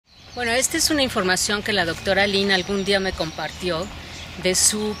Bueno, esta es una información que la doctora Aline algún día me compartió de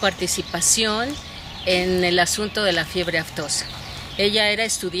su participación en el asunto de la fiebre aftosa. Ella era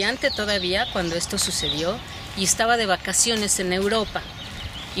estudiante todavía cuando esto sucedió y estaba de vacaciones en Europa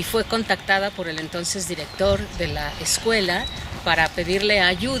y fue contactada por el entonces director de la escuela para pedirle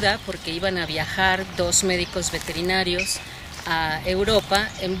ayuda porque iban a viajar 2 médicos veterinarios a Europa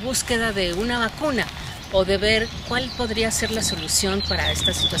en búsqueda de una vacuna o de ver cuál podría ser la solución para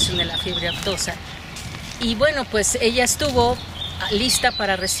esta situación de la fiebre aftosa. Y bueno, pues ella estuvo lista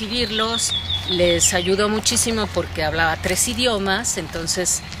para recibirlos, les ayudó muchísimo porque hablaba 3 idiomas,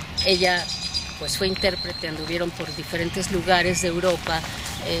 entonces ella pues fue intérprete, anduvieron por diferentes lugares de Europa,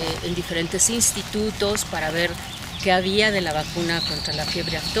 en diferentes institutos para ver qué había de la vacuna contra la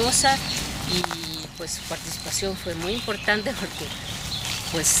fiebre aftosa, y pues su participación fue muy importante porque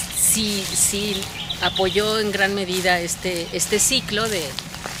pues sí apoyó en gran medida este ciclo de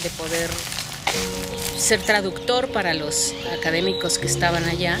poder ser traductor para los académicos que estaban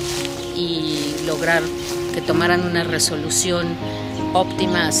allá y lograr que tomaran una resolución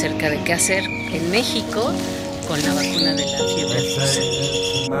óptima acerca de qué hacer en México con la vacuna de la fiebre aftosa.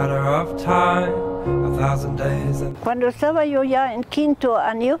 Cuando estaba yo ya en 5º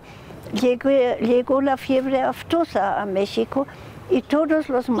año, llegó la fiebre aftosa a México y todos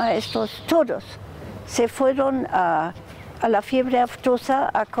los maestros, todos, se fueron a la fiebre aftosa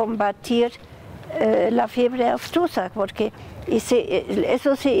a combatir la fiebre aftosa, porque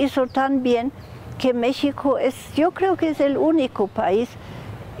eso se hizo tan bien que México yo creo que es el único país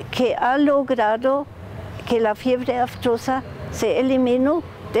que ha logrado que la fiebre aftosa se eliminó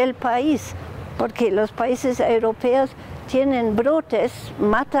del país, porque los países europeos tienen brotes,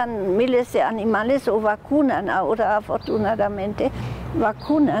 matan miles de animales o vacunan, ahora afortunadamente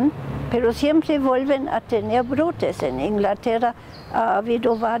vacunan, pero siempre vuelven a tener brotes. En Inglaterra ha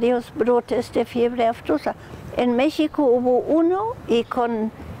habido varios brotes de fiebre aftosa. En México hubo uno y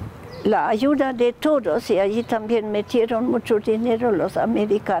con la ayuda de todos, y allí también metieron mucho dinero los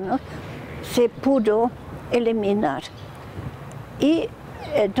americanos, se pudo eliminar. Y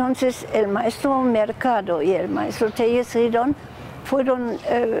entonces el maestro Mercado y el maestro Telles Ridón fueron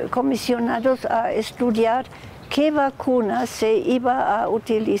comisionados a estudiar qué vacuna se iba a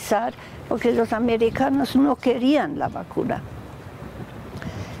utilizar, porque los americanos no querían la vacuna.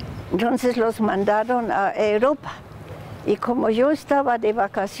 Entonces los mandaron a Europa. Y como yo estaba de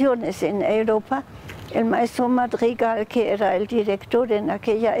vacaciones en Europa, el maestro Madrigal, que era el director en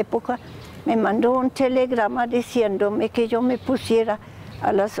aquella época, me mandó un telegrama diciéndome que yo me pusiera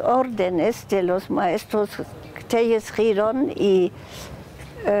a las órdenes de los maestros Telles Ridón y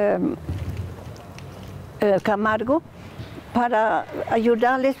Camargo para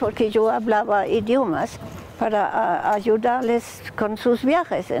ayudarles, porque yo hablaba idiomas, para ayudarles con sus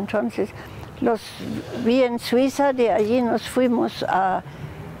viajes. Entonces los vi en Suiza, de allí nos fuimos a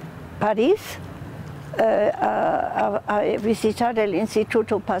París a visitar el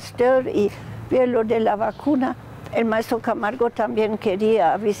Instituto Pasteur y ver lo de la vacuna. El maestro Camargo también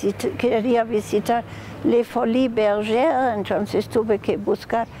quería visitar Les Folies Bergères, entonces tuve que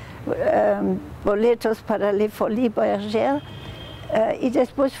buscar boletos para Les Folies Bergères. Y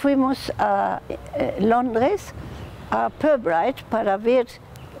después fuimos a Londres, a Pirbright, para ver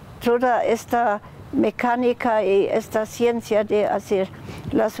toda esta mecánica y esta ciencia de hacer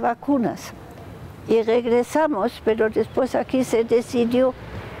las vacunas. Y regresamos, pero después aquí se decidió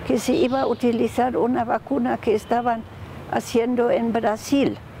que se iba a utilizar una vacuna que estaban haciendo en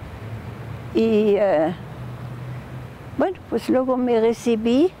Brasil. Y bueno, pues luego me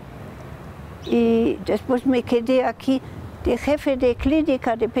recibí y después me quedé aquí de jefe de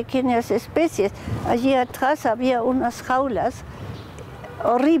clínica de pequeñas especies. Allí atrás había unas jaulas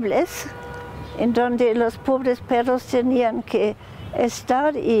horribles en donde los pobres perros tenían que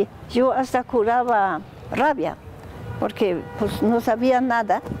estar, y yo hasta curaba rabia porque pues no sabía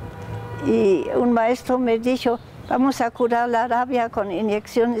nada, y un maestro me dijo: vamos a curar la rabia con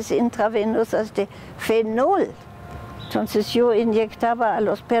inyecciones intravenosas de fenol. Entonces yo inyectaba a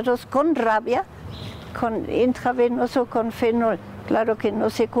los perros con rabia, intravenoso con fenol. Claro que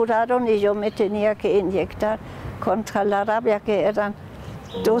no se curaron y yo me tenía que inyectar contra la rabia, que eran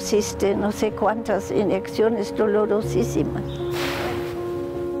dosis de no sé cuántas inyecciones dolorosísimas.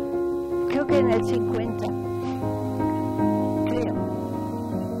 Creo que en el 50. Creo.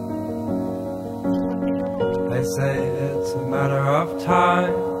 They say it's a matter of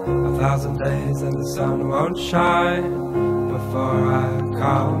time, 1,000 days and the sun won't shine before I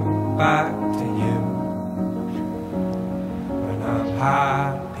come back to you. When I'm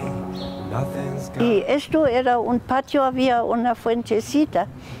happy, nothing's gonna... Y esto era un patio, había una fuentecita,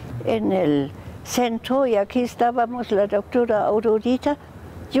 en el centro y aquí estábamos la doctora Aurorita.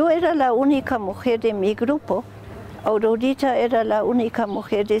 Yo era la única mujer de mi grupo, Aurorita era la única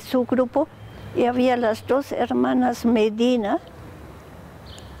mujer de su grupo y había las dos hermanas Medina,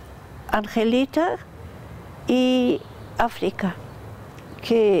 Angelita y África,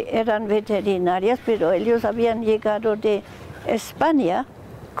 que eran veterinarias, pero ellos habían llegado de España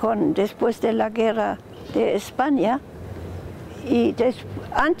después de la guerra de España. Y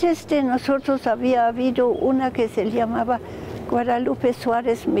antes de nosotros había habido una que se llamaba Guadalupe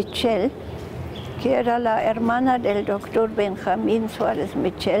Suárez Michel, que era la hermana del doctor Benjamín Suárez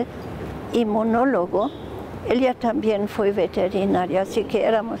Michel, inmunólogo. Ella también fue veterinaria, así que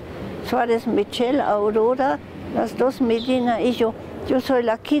éramos Suárez Michel, Aurora, las dos Medina y yo. Yo soy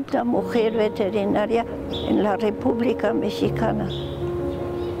la quinta mujer veterinaria en la República Mexicana.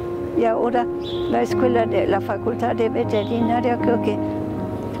 Y ahora la escuela de la Facultad de Veterinaria creo que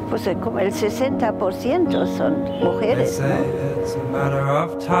pues como el 60% son mujeres, ¿no? It's a matter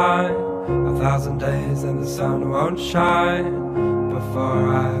of time, 1,000 days and the sun won't shine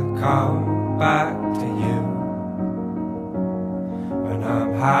before I come back to you. When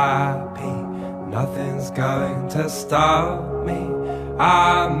I'm happy, nothing's going to stop me.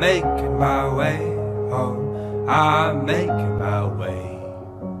 I'm making my way home, I'm making my way.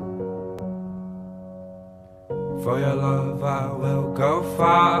 For your love I will go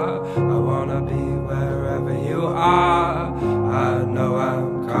far, I wanna be wherever you are. I know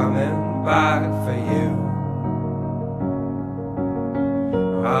I'm coming back for you.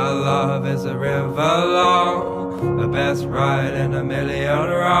 Our love is a river long, the best ride in a million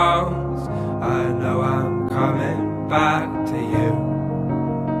wrongs. I know I'm coming back to you.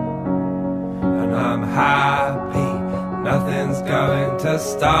 And I'm happy, nothing's going to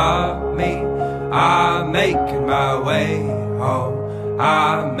stop me. I'm making my way home,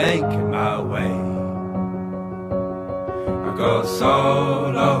 I'm making my way. I go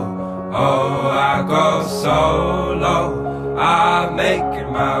solo, oh I go solo. I'm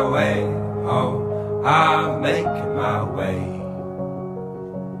making my way home, I'm making my way.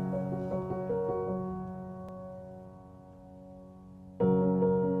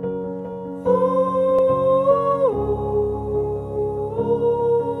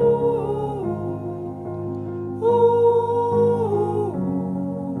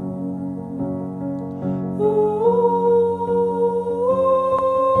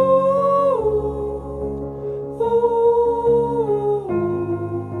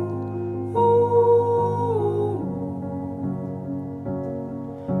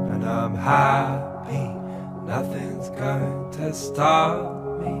 Happy, nothing's going to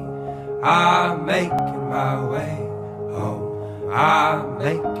stop me. I'm making my way home, I'm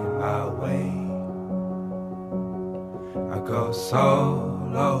making my way. I go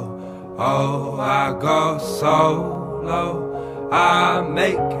solo, oh I go solo. I'm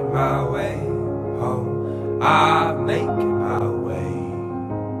making my way home, I'm making my way.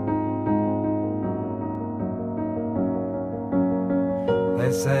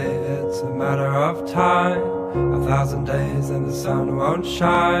 They say it's a matter of time, 1,000 days and the sun won't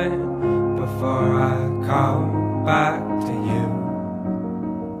shine before I come back to you.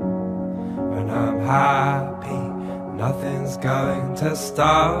 When I'm happy, nothing's going to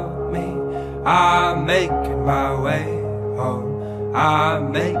stop me. I'm making my way home,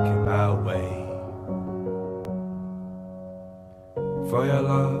 I'm making my way. For your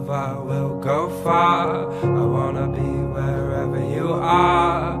love I will go far, I wanna be wherever you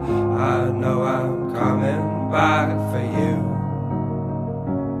are. I know I'm coming back for you.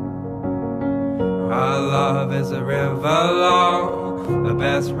 Our love is a river long, the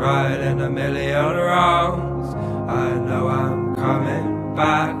best ride in a million wrongs. I know I'm coming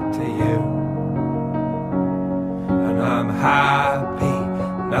back to you. And I'm happy,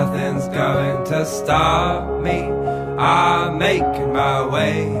 nothing's going to stop me. I'm making my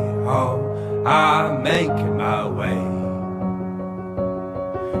way home, I'm making my way.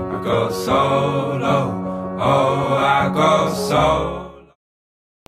 I go solo, oh I go solo.